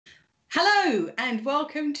Hello and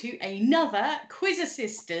welcome to another Quizzer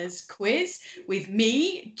Sisters quiz with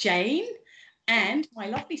me, Jane, and my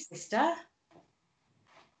lovely sister,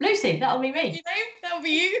 Lucy. That'll be me. You know, that'll be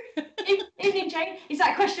you. Evening, Jane. Is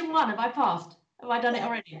that question one? Have I passed? Have I done it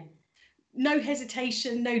already? No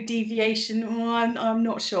hesitation, no deviation. Oh, I'm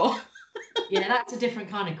not sure. Yeah, that's a different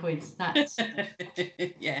kind of quiz. That's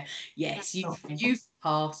yes, you've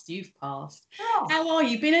passed. You've passed. Oh. How are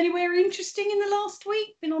you? Been anywhere interesting in the last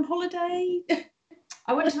week? Been on holiday?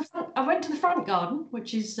 I went to the front garden,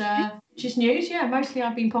 which is news. Yeah, mostly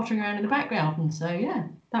I've been pottering around in the back garden. So yeah,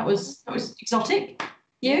 that was exotic.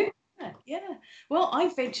 You? Yeah. Well,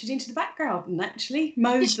 I ventured into the back garden actually,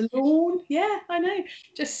 mowed the lawn. Yeah, I know.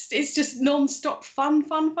 It's just non-stop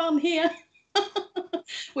fun here.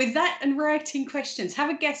 With that and writing questions. Have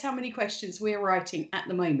a guess how many questions we're writing at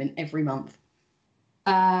the moment every month.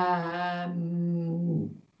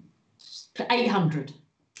 800.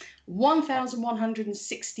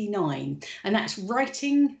 1,169. And that's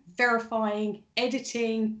writing, verifying,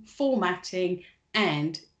 editing, formatting,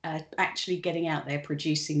 and actually getting out there,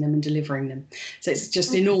 producing them and delivering them. So it's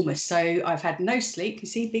just enormous. So I've had no sleep. You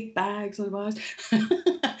see big bags otherwise.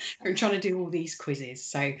 I'm trying to do all these quizzes.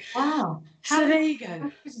 So wow. So there you go. How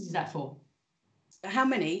many quizzes is that for? How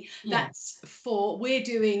many? Yeah. That's for, we're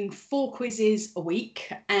doing 4 quizzes a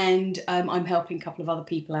week, and I'm helping a couple of other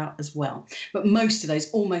people out as well. But most of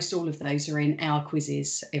those, almost all of those, are in our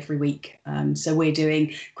quizzes every week. So we're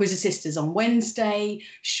doing Quizzer Sisters on Wednesday,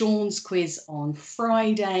 Sean's quiz on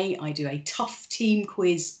Friday. I do a tough team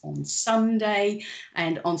quiz on Sunday,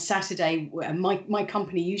 and on Saturday, my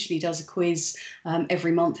company usually does a quiz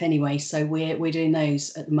every month anyway. So we're doing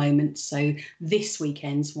those at the moment. So this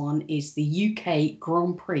weekend's one is the UK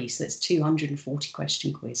Grand Prix, so it's 240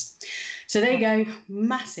 question quiz. So there you go,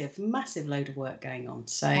 massive load of work going on.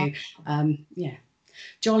 So yeah,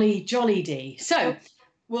 jolly D. So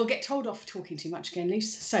we'll get told off for talking too much again,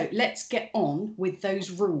 Luce. So let's get on with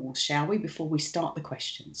those rules, shall we, before we start the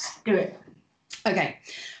questions? Do it. Okay.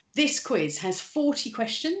 This quiz has 40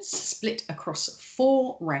 questions split across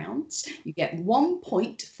 4 rounds. You get 1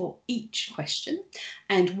 point for each question,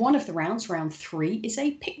 and one of the rounds, round 3, is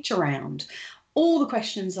a picture round. All the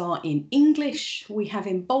questions are in English. We have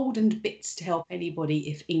emboldened bits to help anybody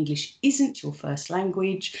if English isn't your first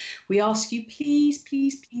language. We ask you, please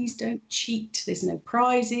don't cheat. There's no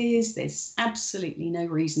prizes. There's absolutely no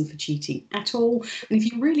reason for cheating at all. And if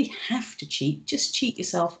you really have to cheat, just cheat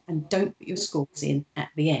yourself and don't put your scores in at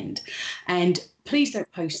the end. And please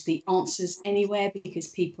don't post the answers anywhere because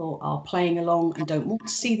people are playing along and don't want to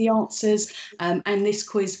see the answers. And this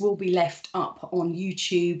quiz will be left up on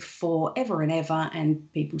YouTube forever and ever,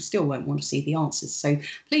 and people still won't want to see the answers. So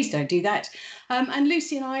please don't do that. And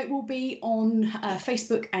Lucy and I will be on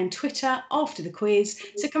Facebook and Twitter after the quiz.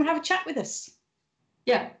 So come have a chat with us.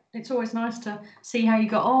 Yeah, it's always nice to see how you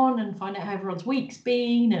got on and find out how everyone's week's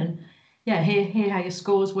been, and yeah, hear how your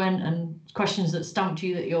scores went and questions that stumped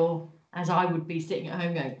you that you're, as I would be, sitting at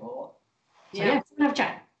home going, oh. So yeah, have a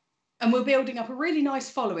chat. And we're building up a really nice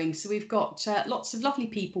following. So we've got lots of lovely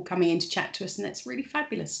people coming in to chat to us, and that's really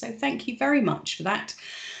fabulous. So thank you very much for that.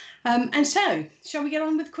 And so, shall we get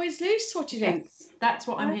on with the quiz, Luce? What do you think? That's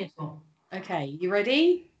what I'm here for. Okay, you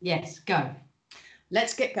ready? Yes, go.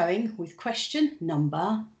 Let's get going with question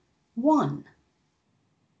number 1.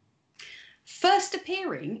 First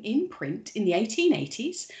appearing in print in the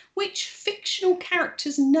 1880s, which fictional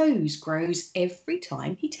character's nose grows every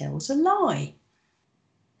time he tells a lie?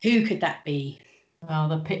 Who could that be? Well,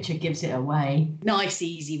 the picture gives it away. Nice,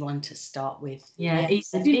 easy one to start with. Yeah,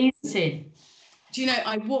 easy. Do you know,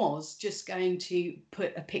 I was just going to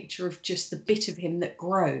put a picture of just the bit of him that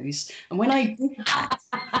grows. And when I did that,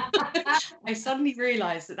 I suddenly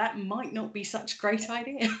realised that might not be such a great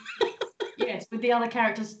idea. Yes, with the other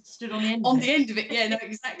characters stood on the end of it. On the end of it, yeah, no,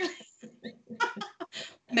 exactly.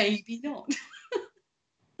 Maybe not.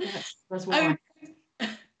 That's why.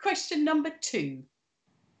 Question number 2.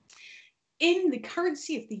 In the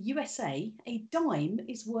currency of the USA, a dime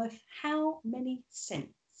is worth how many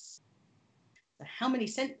cents? So how many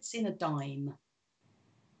cents in a dime?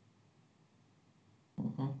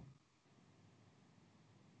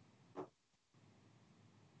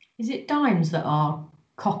 Is it dimes that are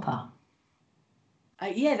copper?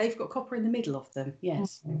 Yeah, they've got copper in the middle of them,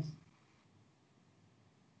 yes.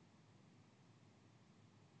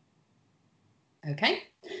 Okay.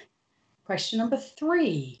 Question number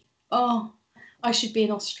 3. Oh, I should be in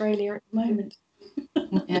Australia at the moment.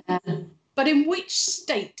 Yeah. But in which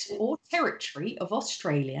state or territory of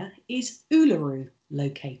Australia is Uluru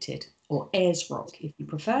located? Or Ayers Rock, if you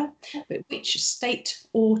prefer. But which state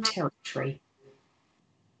or territory?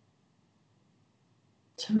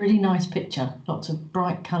 It's a really nice picture. Lots of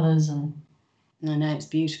bright colours and... I know, it's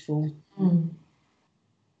beautiful.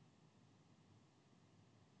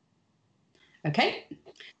 Okay,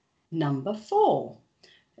 number 4.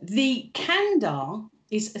 The kandar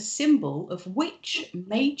is a symbol of which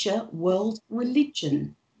major world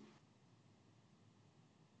religion?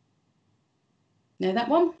 Know that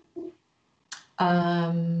one?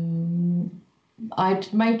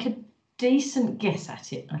 I'd make a decent guess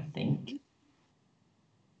at it, I think.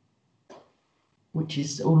 Which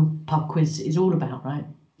is all pub quiz is all about, right?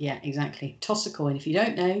 Yeah, exactly. Toss a coin. If you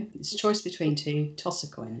don't know, it's a choice between two. Toss a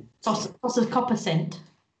coin. Toss a copper cent.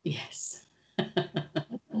 Yes.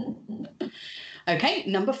 Okay,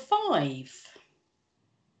 number 5.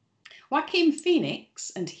 Joaquin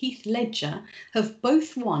Phoenix and Heath Ledger have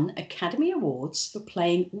both won Academy Awards for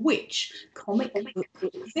playing which comic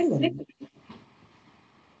book villain?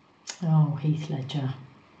 Oh, Heath Ledger.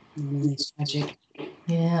 It's tragic.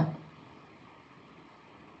 Yeah.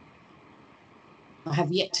 I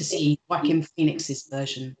have yet to see Joaquin Phoenix's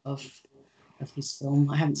version of his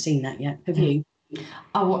film. I haven't seen that yet. Have you?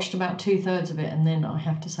 I watched about 2/3 of it, and then I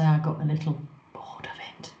have to say I got a little bored of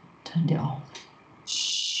it. Turned it off.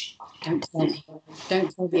 Shh! Don't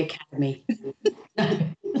tell the Academy.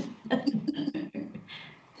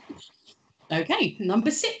 Okay,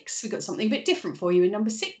 number 6. We've got something a bit different for you. In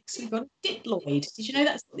number 6, we've got a diploid. Did you know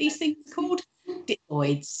that's what these things are called?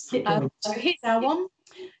 Diploids. So here's our one.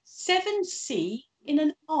 7C in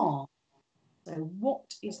an R. So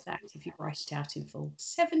what is that if you write it out in full?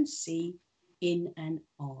 7C in an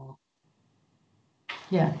R.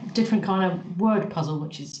 Yeah, different kind of word puzzle,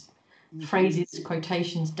 which is phrases,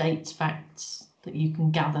 quotations, dates, facts that you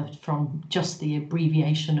can gather from just the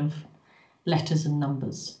abbreviation of letters and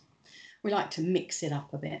numbers. We like to mix it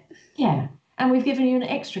up a bit. Yeah, and we've given you an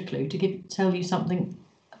extra clue to tell you something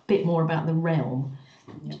a bit more about the realm.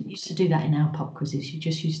 Yep. We used to do that in our pub quizzes. You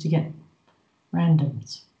just used to get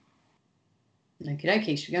randoms. Okie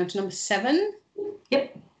dokie. Should we go on to number 7?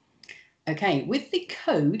 Yep. Okay, with the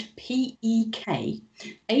code PEK,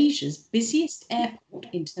 Asia's busiest airport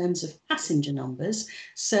in terms of passenger numbers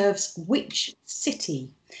serves which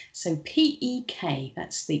city? So PEK,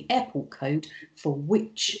 that's the airport code for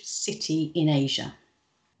which city in Asia?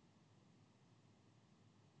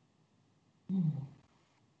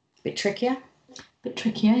 Bit trickier? Bit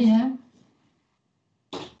trickier, yeah.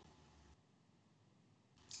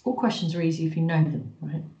 All questions are easy if you know them,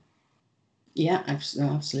 right? Yeah,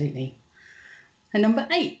 absolutely. And number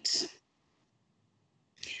 8.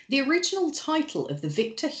 The original title of the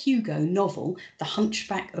Victor Hugo novel, The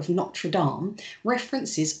Hunchback of Notre Dame,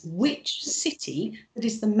 references which city that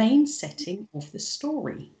is the main setting of the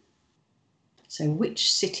story? So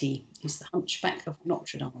which city is The Hunchback of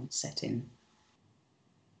Notre Dame set in?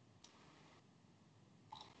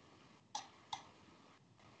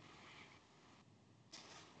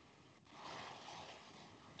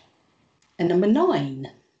 And number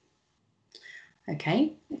 9.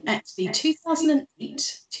 Okay, at the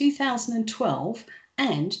 2008, 2012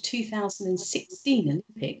 and 2016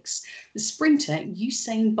 Olympics, the sprinter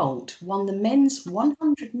Usain Bolt won the men's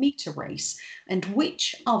 100-metre race and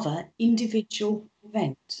which other individual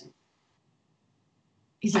event?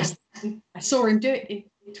 I saw him do it in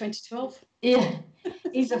 2012. Yeah,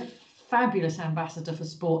 he's a fabulous ambassador for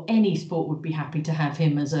sport. Any sport would be happy to have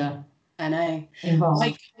him as a... I know.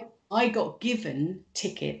 Involved. I got given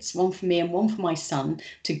tickets, one for me and one for my son,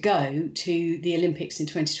 to go to the Olympics in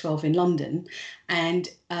 2012 in London. And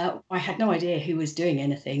I had no idea who was doing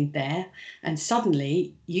anything there. And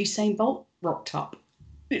suddenly Usain Bolt rocked up.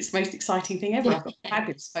 It's the most exciting thing ever. I've got a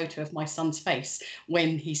fabulous photo of my son's face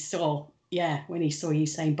when he saw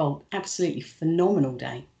Usain Bolt. Absolutely phenomenal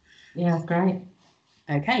day. Yeah, great.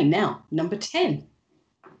 Okay, now number 10.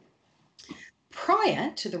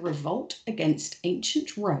 Prior to the revolt against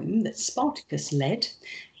ancient Rome that Spartacus led,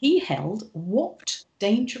 he held what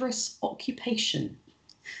dangerous occupation?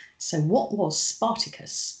 So what was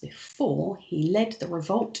Spartacus before he led the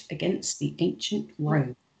revolt against the ancient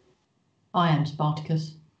Rome? I am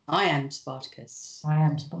Spartacus. I am Spartacus. I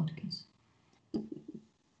am Spartacus.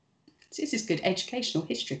 This is a good educational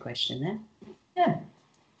history question there. Yeah.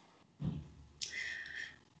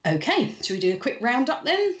 Okay, shall we do a quick roundup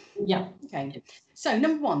then? Yeah. Okay, so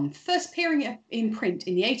number 1, first appearing in print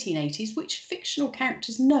in the 1880s, which fictional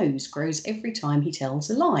character's nose grows every time he tells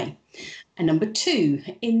a lie? And number 2,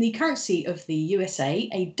 in the currency of the USA,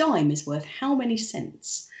 a dime is worth how many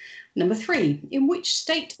cents? Number 3, in which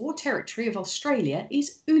state or territory of Australia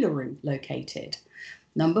is Uluru located?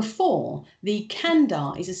 Number 4, the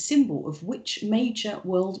kandar is a symbol of which major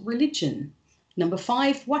world religion? Number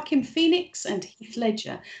 5, Joaquin Phoenix and Heath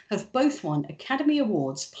Ledger have both won Academy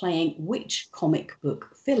Awards playing which comic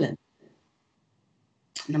book villain?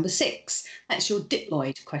 Number 6, that's your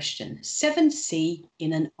diploid question. 7C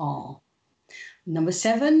in an R. Number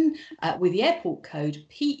 7, with the airport code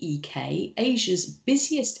PEK, Asia's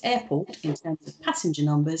busiest airport in terms of passenger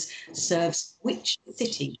numbers serves which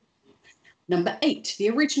city? Number 8, the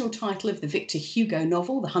original title of the Victor Hugo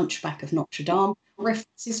novel, The Hunchback of Notre Dame,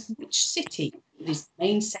 references which city that is the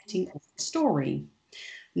main setting of the story?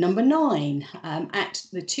 Number 9, at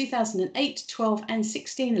the 2008, 12 and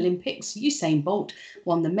 16 Olympics, Usain Bolt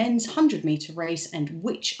won the men's 100-metre race and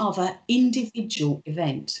which other individual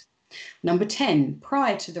event? Number 10,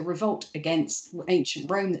 prior to the revolt against ancient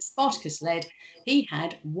Rome that Spartacus led, he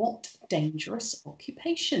had what dangerous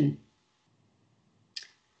occupation?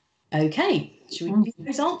 Okay, shall we give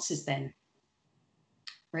those answers then?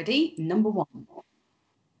 Ready? Number 1.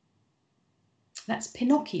 That's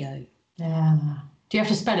Pinocchio. Yeah. Do you have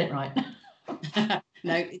to spell it right?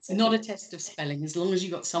 No, it's not a test of spelling. As long as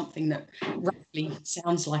you've got something that roughly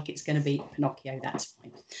sounds like it's going to be Pinocchio, that's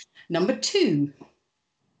fine. Number 2.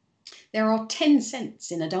 There are 10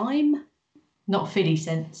 cents in a dime. Not 50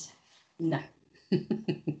 cents. No.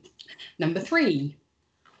 Number 3.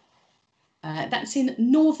 That's in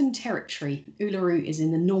Northern Territory. Uluru is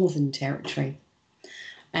in the Northern Territory.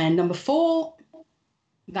 And number 4,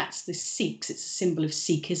 that's the Sikhs. It's a symbol of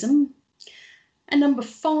Sikhism. And number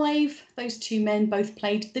 5, those two men both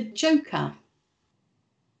played the Joker.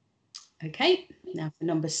 Okay, now for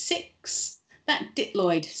number 6, that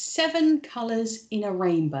diploid, 7 colours in a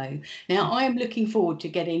rainbow. Now, I am looking forward to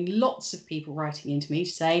getting lots of people writing into me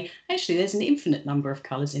to say, actually, there's an infinite number of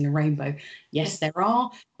colours in a rainbow. Yes, there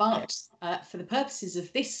are, but for the purposes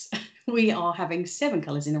of this, we are having 7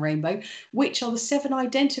 colours in a rainbow, which are the 7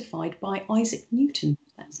 identified by Isaac Newton.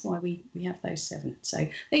 That's why we have those 7. So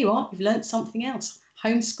there you are, you've learnt something else.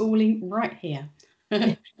 Homeschooling right here.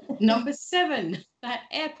 Number 7, that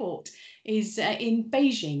airport is in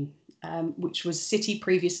Beijing, which was a city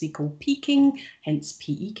previously called Peking, hence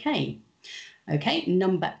PEK. Okay,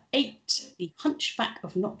 number 8, the Hunchback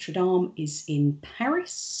of Notre Dame is in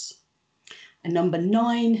Paris. And number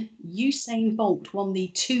 9, Usain Bolt won the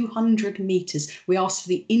 200 metres. We asked for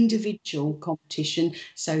the individual competition,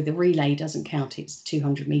 so the relay doesn't count. It's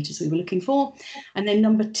 200 metres we were looking for. And then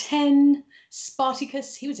number 10,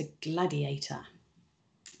 Spartacus, he was a gladiator.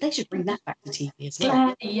 They should bring that back to TV as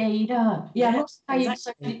well. Gladiator. Yeah,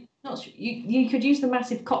 exactly. You could use the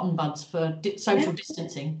massive cotton buds for social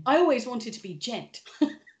distancing. I always wanted to be Jet.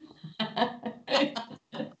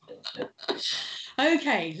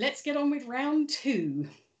 Okay, let's get on with round 2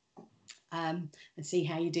 and see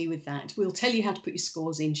how you do with that. We'll tell you how to put your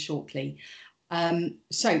scores in shortly.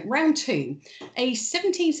 So round 2, a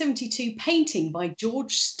 1772 painting by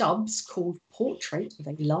George Stubbs called Portrait of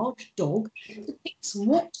a Large Dog depicts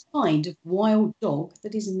what kind of wild dog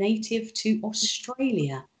that is native to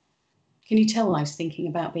Australia? Can you tell I was thinking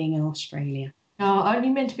about being in Australia? Oh, only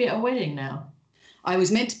meant to be at a wedding now. I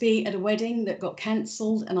was meant to be at a wedding that got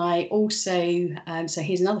cancelled, and I also, so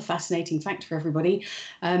here's another fascinating fact for everybody.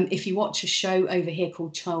 If you watch a show over here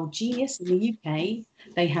called Child Genius in the UK,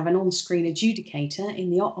 they have an on-screen adjudicator.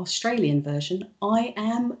 In the Australian version, I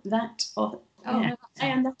am that, I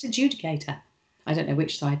am that adjudicator. I don't know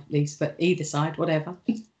which side, at least, but either side, whatever.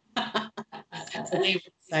 So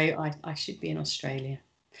I should be in Australia.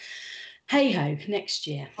 Hey-ho, next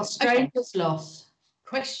year. Australia's loss.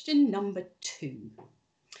 Question number 2.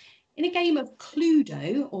 In a game of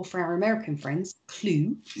Cluedo, or for our American friends,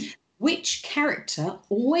 Clue, which character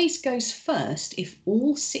always goes first if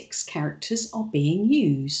all 6 characters are being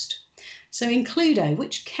used? So in Cluedo,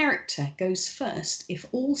 which character goes first if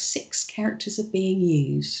all 6 characters are being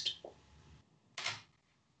used?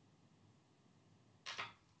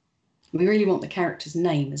 We really want the character's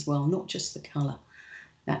name as well, not just the colour.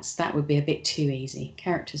 That would be a bit too easy.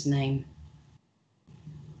 Character's name.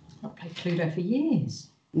 I've played Cluedo for years.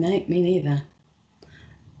 No, me neither.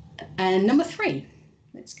 And number 3.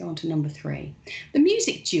 Let's go on to number 3. The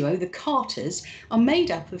music duo, the Carters, are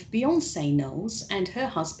made up of Beyonce Knowles and her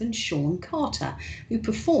husband, Sean Carter, who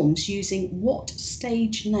performs using what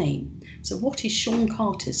stage name? So what is Sean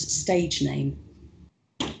Carter's stage name?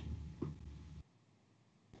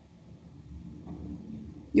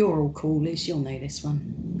 You're all coolies, you'll know this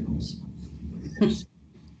one.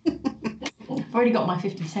 I've already got my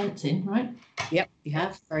 50 cents in, right? Yep, you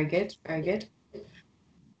have. Very good, very good.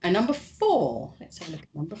 And number 4, let's have a look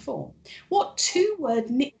at number 4. What 2-word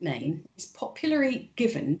nickname is popularly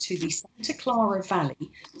given to the Santa Clara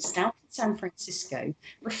Valley, south of San Francisco,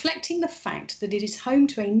 reflecting the fact that it is home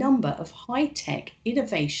to a number of high-tech,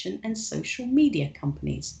 innovation and social media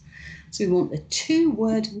companies. So we want the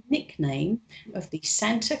two-word nickname of the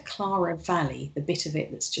Santa Clara Valley, the bit of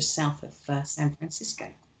it that's just south of San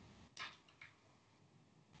Francisco.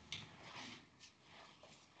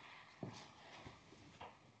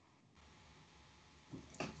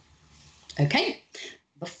 Okay,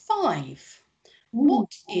 number 5.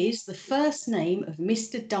 What is the first name of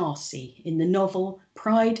Mr. Darcy in the novel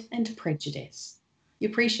Pride and Prejudice? You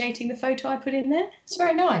appreciating the photo I put in there? It's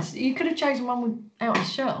very nice. You could have chosen one without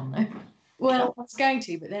his shirt on, though. Well, I was going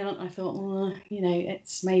to, but then I thought, well, you know,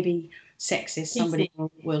 it's maybe sexist. Somebody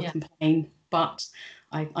will complain. But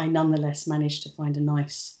I nonetheless managed to find a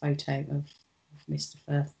nice photo of Mr.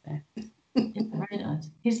 Firth there. Yeah, very nice.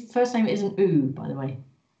 His first name isn't Oo, by the way.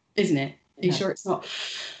 Isn't it? Are you sure it's not?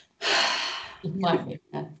 It might be.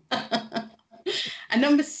 Yeah. And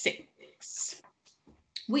number 6.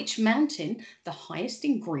 Which mountain, the highest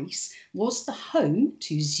in Greece, was the home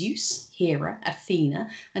to Zeus, Hera,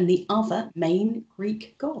 Athena, and the other main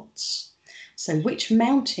Greek gods? So which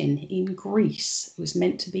mountain in Greece was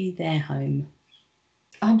meant to be their home?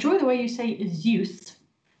 I enjoy the way you say Zeus.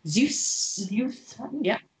 Zeus. Zeus.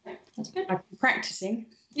 Yeah. That's good. I've been practicing.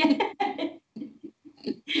 Yeah.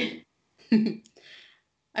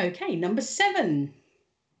 Okay, number 7.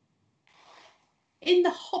 In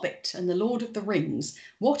The Hobbit and the Lord of the Rings,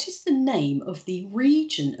 what is the name of the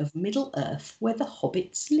region of Middle-earth where the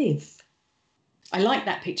hobbits live? I like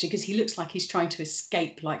that picture because he looks like he's trying to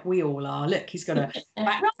escape like we all are. Look, he's got a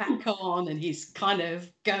backpack on and he's kind of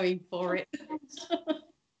going for it.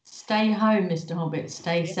 Stay home, Mr. Hobbit.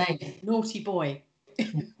 Stay safe. Naughty boy.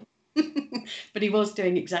 But he was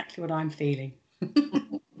doing exactly what I'm feeling.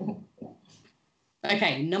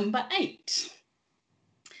 Okay, number 8.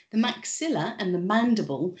 The maxilla and the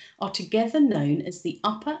mandible are together known as the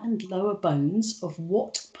upper and lower bones of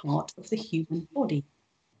what part of the human body?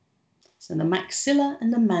 So the maxilla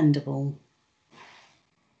and the mandible.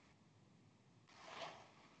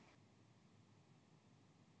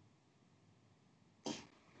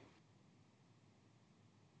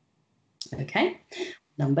 Okay,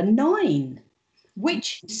 number 9.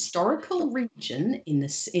 Which historical region in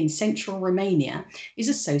central Romania is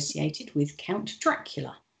associated with Count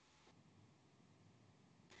Dracula?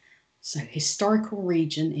 So historical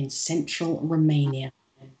region in central Romania.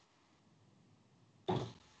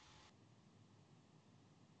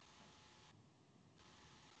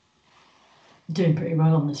 Doing pretty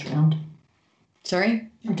well on this round. Sorry?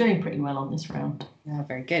 I'm doing pretty well on this round. Oh,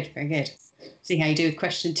 very good, very good. See how you do with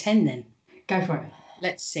question 10 then. Go for it.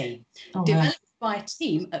 Let's see. Oh, Developed by a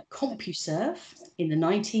team at CompuServe in the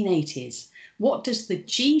 1980s, what does the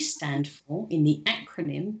G stand for in the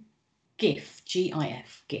acronym GIF?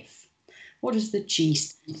 G-I-F, GIF. What does the G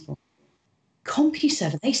stand for?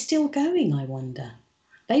 CompuServe, are they still going, I wonder?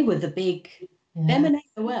 They were the big, them and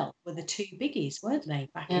AOL were the two biggies, weren't they,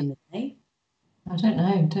 back in the day? I don't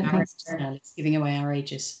know. It's giving away our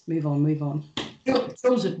ages. Move on, move on.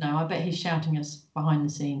 Jules would know. I bet he's shouting us behind the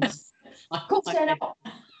scenes.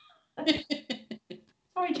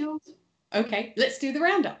 Sorry, Jules. Okay, let's do the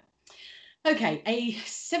roundup. Okay, a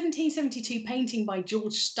 1772 painting by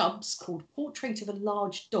George Stubbs called Portrait of a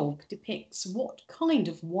Large Dog depicts what kind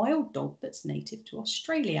of wild dog that's native to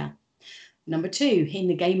Australia? Number 2, in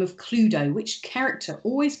the game of Cluedo, which character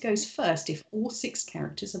always goes first if all 6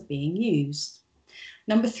 characters are being used?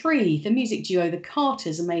 Number 3, the music duo The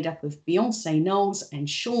Carters are made up of Beyonce Knowles and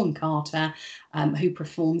Sean Carter, who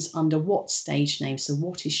performs under what stage name? So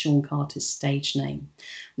what is Sean Carter's stage name?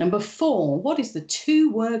 Number 4, what is the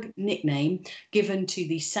two-word nickname given to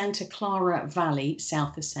the Santa Clara Valley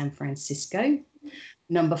south of San Francisco?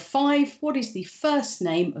 Number 5, what is the first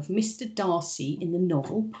name of Mr. Darcy in the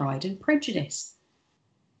novel Pride and Prejudice?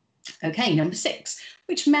 Okay, number 6.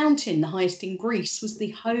 Which mountain, the highest in Greece, was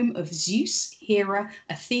the home of Zeus, Hera,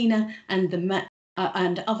 Athena,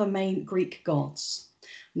 and other main Greek gods?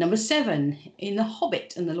 Number 7. In The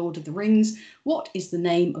Hobbit and the Lord of the Rings, what is the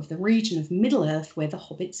name of the region of Middle-earth where the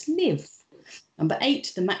hobbits live? Number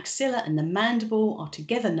 8. The maxilla and the mandible are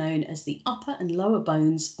together known as the upper and lower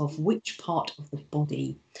bones of which part of the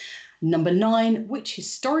body? Number 9, which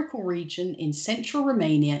historical region in central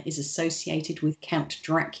Romania is associated with Count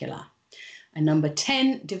Dracula? And number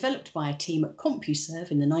 10, developed by a team at CompuServe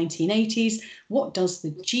in the 1980s, what does the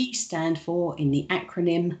G stand for in the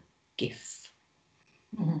acronym GIF?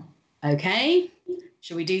 Okay,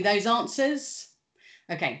 shall we do those answers?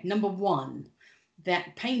 Okay, number 1,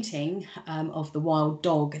 that painting of the wild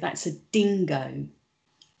dog, that's a dingo.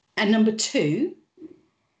 And number 2,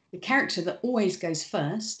 The character that always goes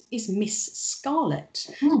first is Miss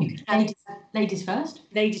Scarlet. Ladies first.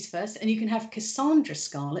 Ladies first. And you can have Cassandra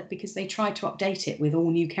Scarlet because they tried to update it with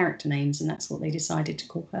all new character names, and that's what they decided to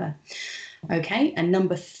call her. Okay, and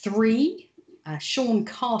number 3, Sean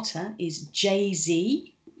Carter is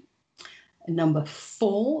Jay-Z. And number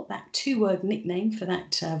 4, that 2-word nickname for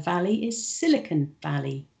that valley is Silicon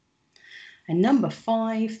Valley. And number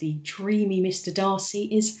 5, the dreamy Mr. Darcy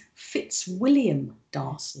is Fitzwilliam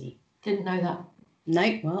Darcy. Didn't know that.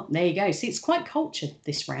 No, well, there you go. See, it's quite cultured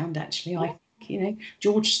this round, actually. I think, you know,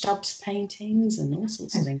 George Stubbs paintings and all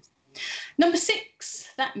sorts of things. Number 6,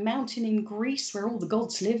 that mountain in Greece where all the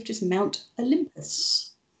gods lived is Mount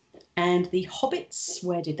Olympus. And the hobbits,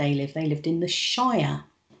 where did they live? They lived in the Shire.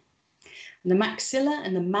 And the maxilla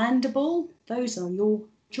and the mandible, those are your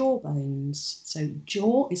jawbones. So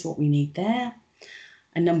jaw is what we need there.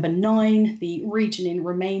 And number 9, the region in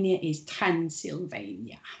Romania is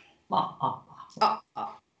Transylvania.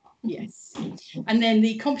 Yes. And then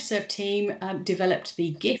the CompuServe team developed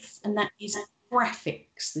the GIF, and that is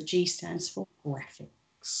graphics. The G stands for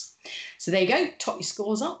graphics. So there you go. Top your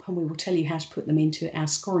scores up, and we will tell you how to put them into our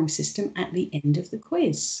scoring system at the end of the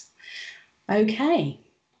quiz. Okay.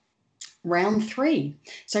 Round 3.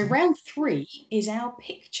 So round 3 is our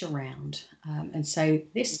picture round. And so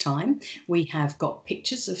this time we have got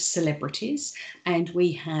pictures of celebrities, and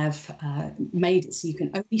we have made it so you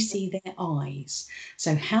can only see their eyes.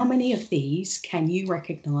 So how many of these can you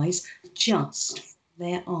recognise just from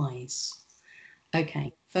their eyes?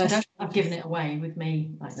 Okay. First, I've given it away with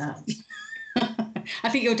me like that. I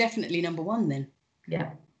think you're definitely number 1 then.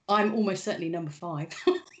 Yeah. I'm almost certainly number 5.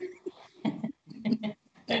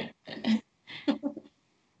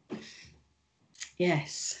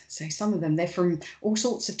 Yes, so some of them, they're from all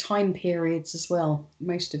sorts of time periods as well.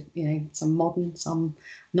 Most of, you know, some modern, some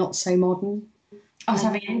not so modern. I was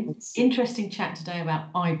having an interesting chat today about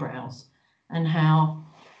eyebrows and how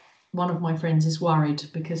one of my friends is worried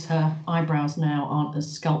because her eyebrows now aren't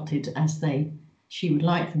as sculpted as she would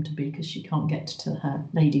like them to be because she can't get to her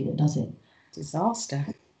lady that does it. Disaster.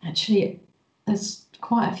 Actually, there's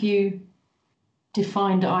quite a few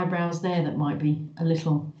defined eyebrows there that might be a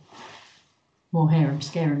little more harum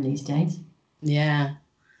scarum these days. Yeah.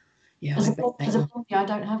 Yeah. As a blondie, I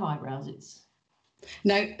don't have eyebrows.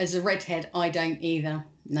 No, as a redhead, I don't either.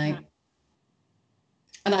 No.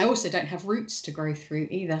 And I also don't have roots to grow through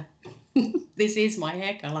either. This is my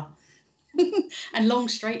hair colour. And long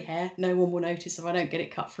straight hair, no one will notice if I don't get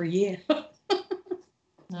it cut for a year.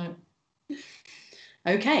 No.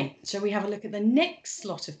 Okay, shall we have a look at the next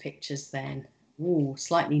lot of pictures then? Ooh,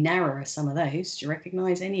 slightly narrower, some of those. Do you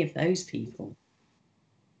recognise any of those people?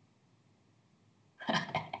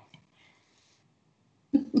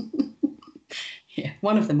 Yeah,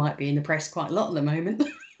 one of them might be in the press quite a lot at the moment.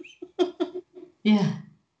 Yeah.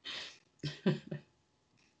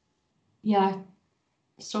 Yeah,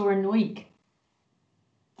 I saw in the week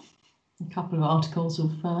a couple of articles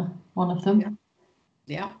of one of them.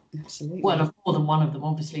 Yeah, absolutely. Well, more than one of them,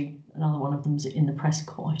 obviously. Another one of them's in the press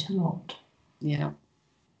quite a lot. Yeah.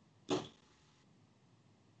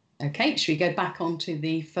 Okay, should we go back onto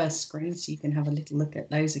the first screen so you can have a little look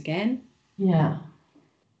at those again? Yeah.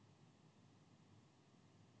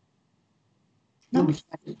 No.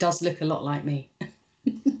 It does look a lot like me.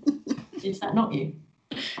 Is that not you?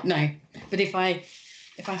 No, but if I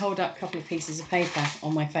hold up a couple of pieces of paper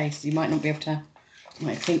on my face, you might not be able to. You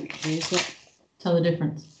might think, here's what. Tell the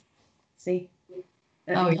difference. See?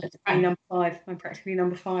 Oh, yeah. I'm number 5. I'm practically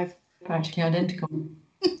number 5. Practically identical.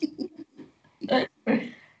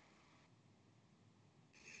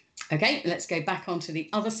 Okay, let's go back onto the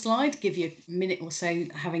other slide, give you a minute or so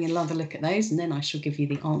having another look at those, and then I shall give you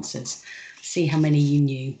the answers. See how many you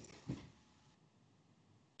knew.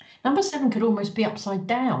 Number 7 could almost be upside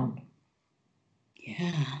down.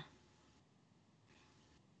 Yeah.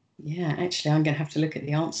 Yeah, actually, I'm going to have to look at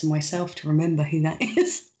the answer myself to remember who that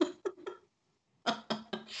is.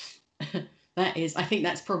 I think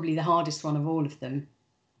that's probably the hardest one of all of them.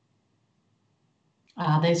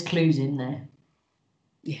 There's clues in there.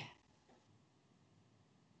 Yeah.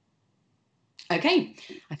 Okay,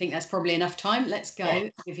 I think that's probably enough time. Let's go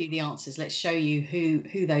give you the answers. Let's show you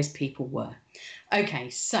who those people were. Okay,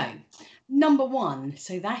 so number 1,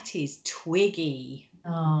 so that is Twiggy.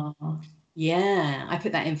 Oh. Yeah, I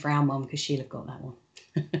put that in for our mum because she'll have got that one.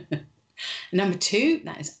 Number 2,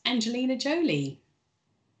 that is Angelina Jolie.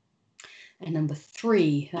 And number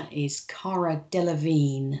 3, that is Cara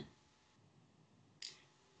Delevingne.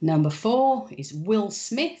 Number 4 is Will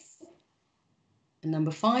Smith. And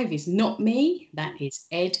number 5 is not me, that is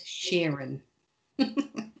Ed Sheeran.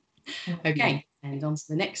 Okay, And on to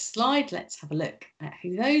the next slide, let's have a look at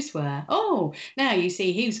who those were. Oh, now you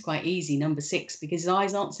see he was quite easy, number 6, because his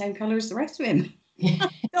eyes aren't the same colour as the rest of him.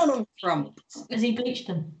 Donald Trump. Has he bleached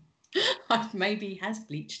them? Maybe he has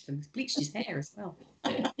bleached them. He's bleached his hair as well.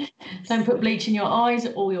 Don't put bleach in your eyes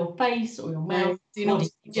or your face or your mouth. Do not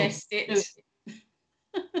suggest it.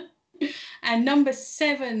 And number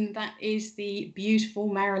 7, that is the beautiful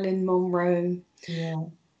Marilyn Monroe. Yeah.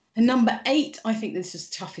 And number 8, I think this is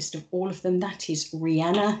the toughest of all of them. That is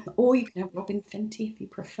Rihanna, or you can have Robin Fenty if you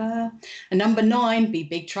prefer. And number 9, be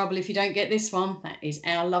big trouble if you don't get this one. That is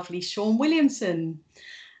our lovely Sean Williamson.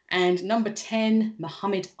 And number 10,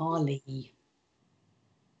 Muhammad Ali,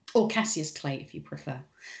 or Cassius Clay if you prefer.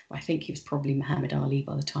 I think he was probably Muhammad Ali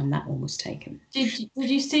by the time that one was taken. Did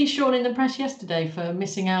you see Sean in the press yesterday for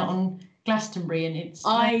missing out on Glastonbury? And it's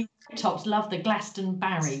tops love the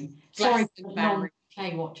Glastonbury. Sorry for the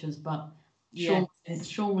non-UK watchers, but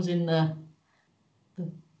Sean was in the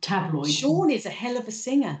tabloid. Sean is a hell of a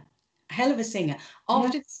singer. A hell of a singer.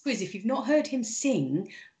 After this quiz, if you've not heard him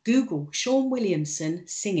sing, Google Sean Williamson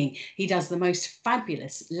singing. He does the most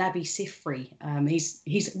fabulous Labby Sifri.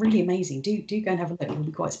 He's really amazing. Do go and have a look. You'll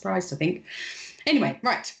be quite surprised, I think. Anyway,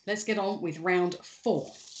 right, let's get on with round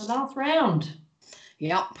 4. The last round.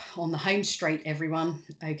 Yep, on the home straight, everyone.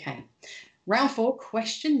 Okay. Round 4,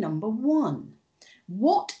 question number 1.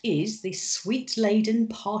 What is this sweet-laden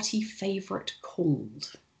party favourite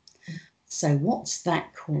called? So what's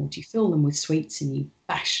that called? You fill them with sweets and you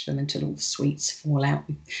bash them until all the sweets fall out.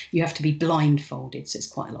 You have to be blindfolded, so it's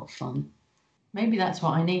quite a lot of fun. Maybe that's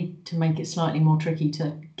what I need to make it slightly more tricky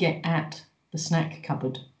to get at the snack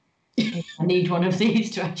cupboard. I need one of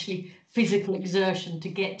these to actually physical exertion to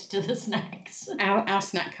get to the snacks. Our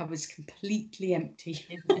snack cupboard's completely empty.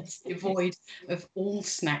 It's devoid of all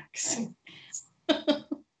snacks.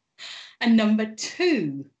 And number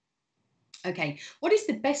 2. Okay, what is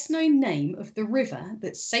the best known name of the river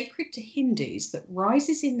that's sacred to Hindus that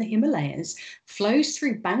rises in the Himalayas, flows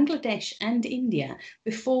through Bangladesh and India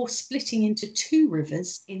before splitting into 2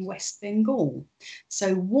 rivers in West Bengal?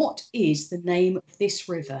 So what is the name of this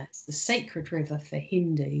river? It's the sacred river for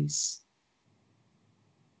Hindus.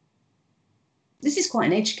 This is quite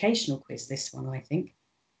an educational quiz, this one, I think.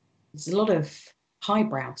 There's a lot of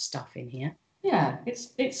highbrow stuff in here. Yeah,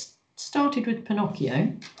 it's started with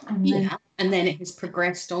Pinocchio. And then it has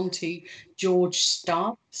progressed on to George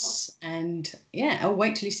Stubbs. And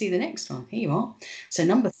wait till you see the next one. Here you are. So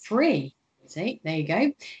number 3, see, there you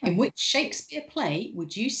go. In which Shakespeare play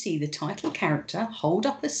would you see the title character hold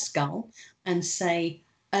up a skull and say,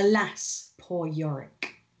 "Alas, poor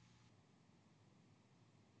Yorick"?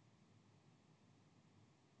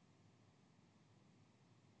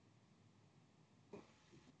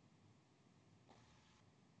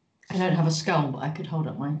 I don't have a skull, but I could hold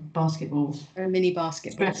up my basketball. Or a mini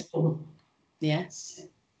basketball. Stressful. Yes.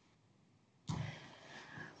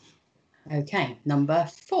 Okay, number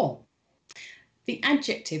 4. The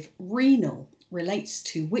adjective renal relates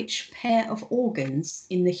to which pair of organs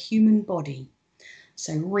in the human body?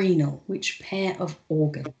 So renal, which pair of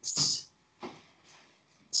organs?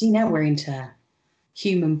 See, now we're into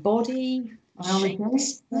human body.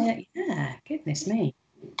 Yeah, goodness me.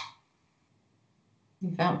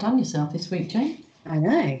 You've outdone yourself this week, Jane. I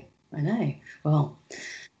know. Well,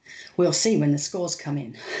 we'll see when the scores come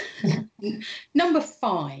in. Number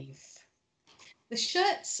 5. The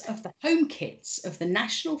shirts of the home kits of the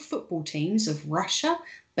national football teams of Russia,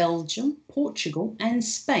 Belgium, Portugal and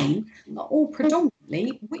Spain are all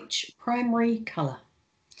predominantly which primary colour?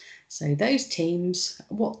 So those teams,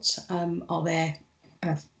 what are their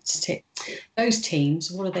those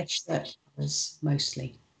teams, what are their shirt colours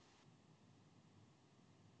mostly?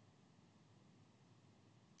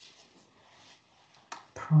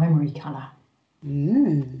 Primary colour.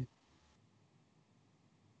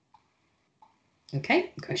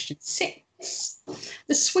 Okay, question 6.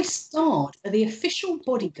 The Swiss Guard are the official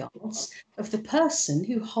bodyguards of the person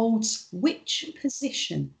who holds which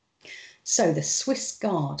position? So the Swiss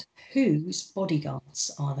Guard, whose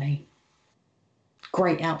bodyguards are they?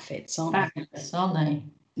 Great outfits, aren't they? Fabulous, aren't they?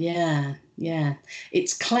 Yeah.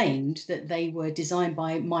 It's claimed that they were designed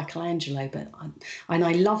by Michelangelo, and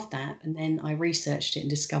I loved that. And then I researched it and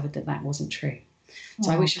discovered that that wasn't true.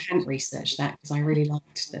 So I wish I hadn't researched that, because I really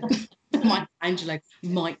liked that Michelangelo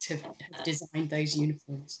might have designed those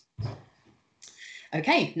uniforms.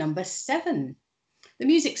 Okay, number 7. The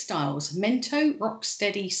music styles mento,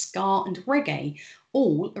 rocksteady, ska and reggae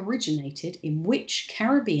all originated in which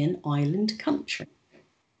Caribbean island country?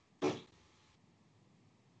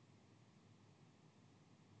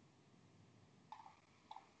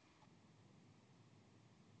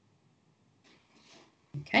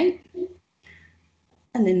 Okay.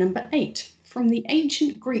 And then number 8, from the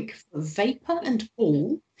ancient Greek for vapour and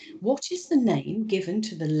ball, what is the name given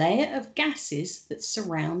to the layer of gases that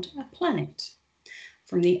surround a planet?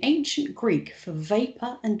 From the ancient Greek for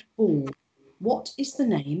vapour and ball, what is the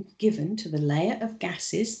name given to the layer of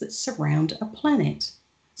gases that surround a planet?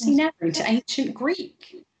 See, now we're into ancient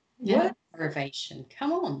Greek. Word derivation.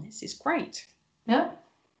 Come on, this is great. Yeah.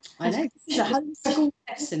 I know, this is a homeschool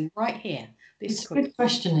lesson right here. It's a good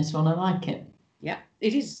question, this one. I like it. Yeah,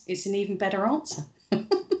 it is. It's an even better answer.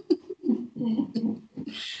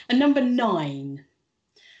 And number 9.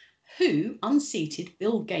 Who unseated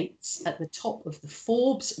Bill Gates at the top of the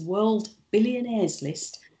Forbes World Billionaires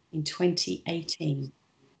list in 2018?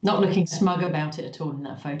 Not looking smug about it at all in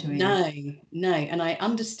that photo. No. And I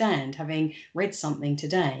understand, having read something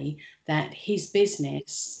today, that his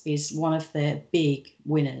business is one of the big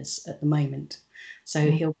winners at the moment. So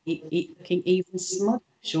he'll be looking even smug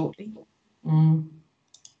shortly.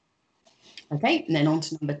 Okay, and then on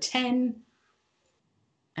to number 10.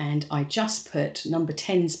 And I just put number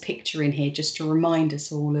 10's picture in here just to remind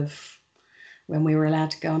us all of when we were allowed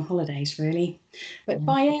to go on holidays, really. But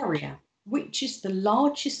by area, which is the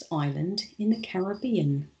largest island in the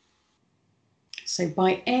Caribbean? So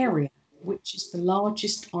by area, which is the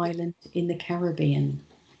largest island in the Caribbean?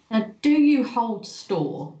 Now, do you hold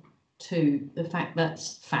store to the fact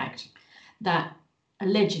that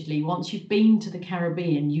allegedly once you've been to the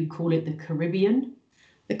Caribbean, you call it the Caribbean?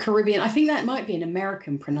 The Caribbean, I think that might be an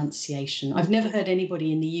American pronunciation. I've never heard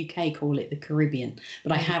anybody in the UK call it the Caribbean,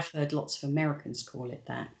 but I have heard lots of Americans call it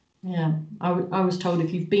that. Yeah, I was told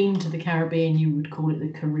if you've been to the Caribbean, you would call it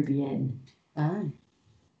the Caribbean. Oh.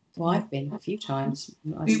 Well, I've been a few times.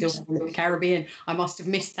 I still call it the Caribbean. I must have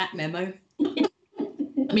missed that memo.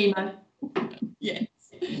 Memo. Yes.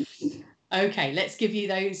 Okay, let's give you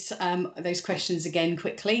those questions again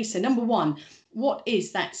quickly. So number 1, what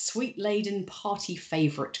is that sweet-laden party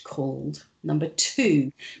favourite called? Number 2,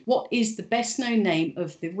 what is the best-known name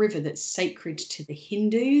of the river that's sacred to the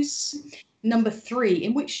Hindus? Number 3,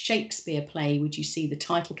 in which Shakespeare play would you see the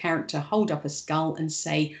title character hold up a skull and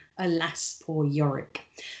say, "Alas, poor Yorick"?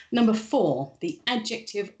 Number 4, the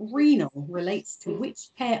adjective renal relates to which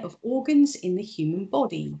pair of organs in the human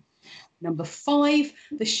body? Number 5,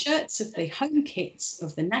 the shirts of the home kits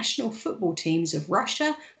of the national football teams of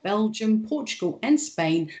Russia, Belgium, Portugal and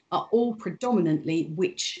Spain are all predominantly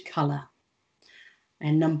which colour?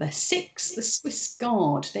 And number 6, the Swiss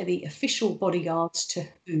Guard, they're the official bodyguards to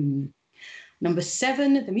whom? Number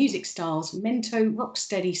 7, the music styles mento,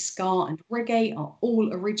 rocksteady, ska and reggae are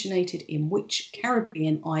all originated in which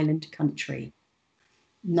Caribbean island country?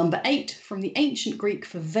 Number 8, from the ancient Greek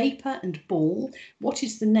for vapour and ball, what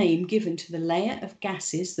is the name given to the layer of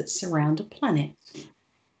gases that surround a planet?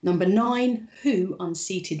 Number 9, who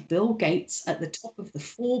unseated Bill Gates at the top of the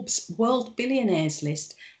Forbes World Billionaires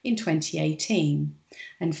list in 2018?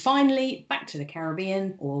 And finally, back to the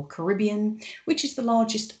Caribbean, or Caribbean, which is the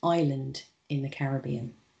largest island in the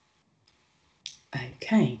Caribbean?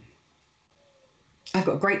 Okay. I've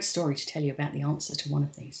got a great story to tell you about the answer to one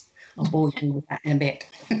of these. I'll bore you with that in a bit.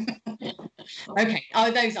 Okay,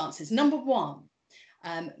 those answers. Number 1,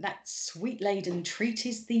 that sweet-laden treat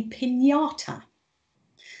is the piñata.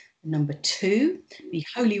 Number 2, the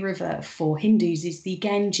holy river for Hindus is the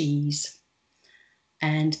Ganges.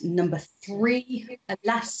 And number 3,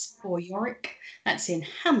 alas, poor Yorick, that's in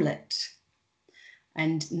Hamlet.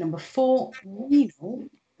 And number 4, renal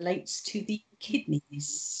relates to the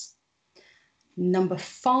kidneys. Number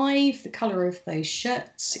 5, the colour of those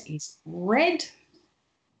shirts is red.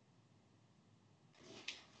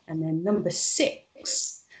 And then number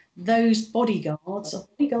 6, those bodyguards are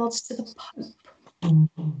bodyguards to the Pope.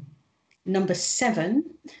 Number 7,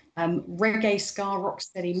 reggae, ska,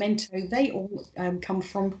 rocksteady, mento, they all come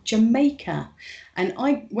from Jamaica. And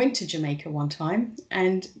I went to Jamaica one time,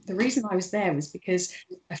 and the reason I was there was because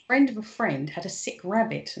a friend of a friend had a sick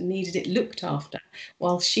rabbit and needed it looked after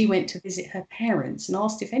while she went to visit her parents, and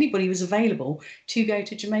asked if anybody was available to go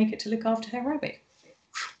to Jamaica to look after her rabbit.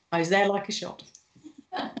 I was there like a shot.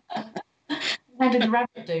 How did the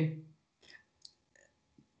rabbit do?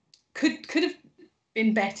 Could have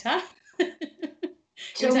been better.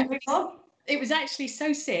 It was actually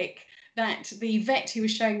so sick that the vet who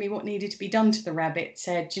was showing me what needed to be done to the rabbit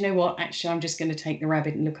said, "Do you know what, actually I'm just going to take the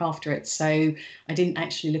rabbit and look after it." So I didn't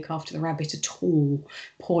actually look after the rabbit at all.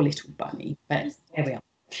 Poor little bunny, but there we are.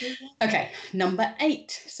 Okay, number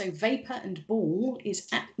 8. So vapour and ball is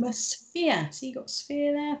atmosphere. So you got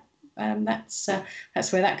sphere there. That's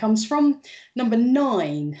where that comes from. Number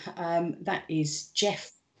 9, that is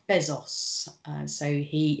Jeff Bezos. So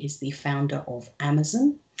he is the founder of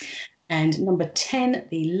Amazon. And number 10,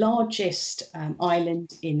 the largest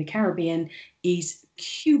island in the Caribbean is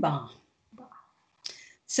Cuba.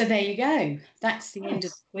 So there you go. That's the end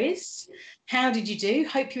of the quiz. How did you do?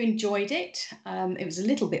 Hope you enjoyed it. It was a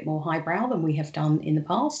little bit more highbrow than we have done in the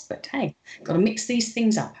past, but hey, got to mix these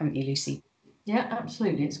things up, haven't you, Lucy? Yeah,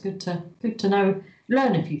 absolutely. It's good to know,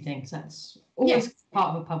 learn a few things. That's always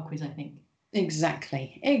part of a pub quiz, I think.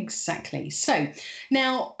 Exactly. So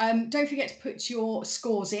now don't forget to put your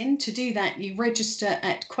scores in. To do that, you register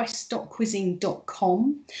at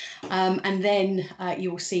quest.quizzing.com and then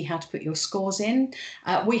you will see how to put your scores in.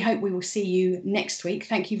 We hope we will see you next week.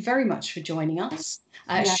 Thank you very much for joining us.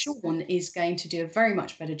 Yes. Sean is going to do a very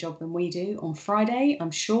much better job than we do on Friday,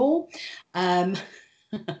 I'm sure.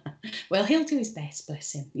 Well, he'll do his best,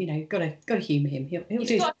 bless him. You know, got to humour him.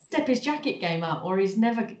 He's got to step his jacket game up, or he's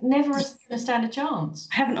never going to stand a chance.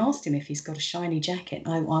 I haven't asked him if he's got a shiny jacket.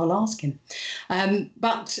 I'll ask him.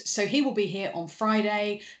 But so he will be here on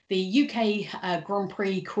Friday. The UK Grand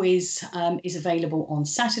Prix quiz is available on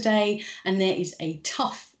Saturday, and there is a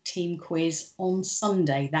tough team quiz on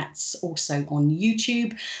Sunday. That's also on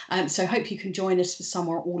YouTube. So hope you can join us for some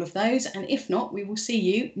or all of those. And if not, we will see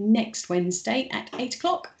you next Wednesday at 8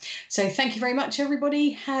 o'clock. So thank you very much, everybody.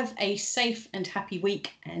 Have a safe and happy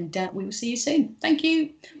week, and we will see you soon. Thank you.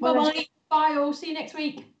 Bye-bye. Bye all. See you next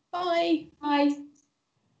week. Bye. Bye.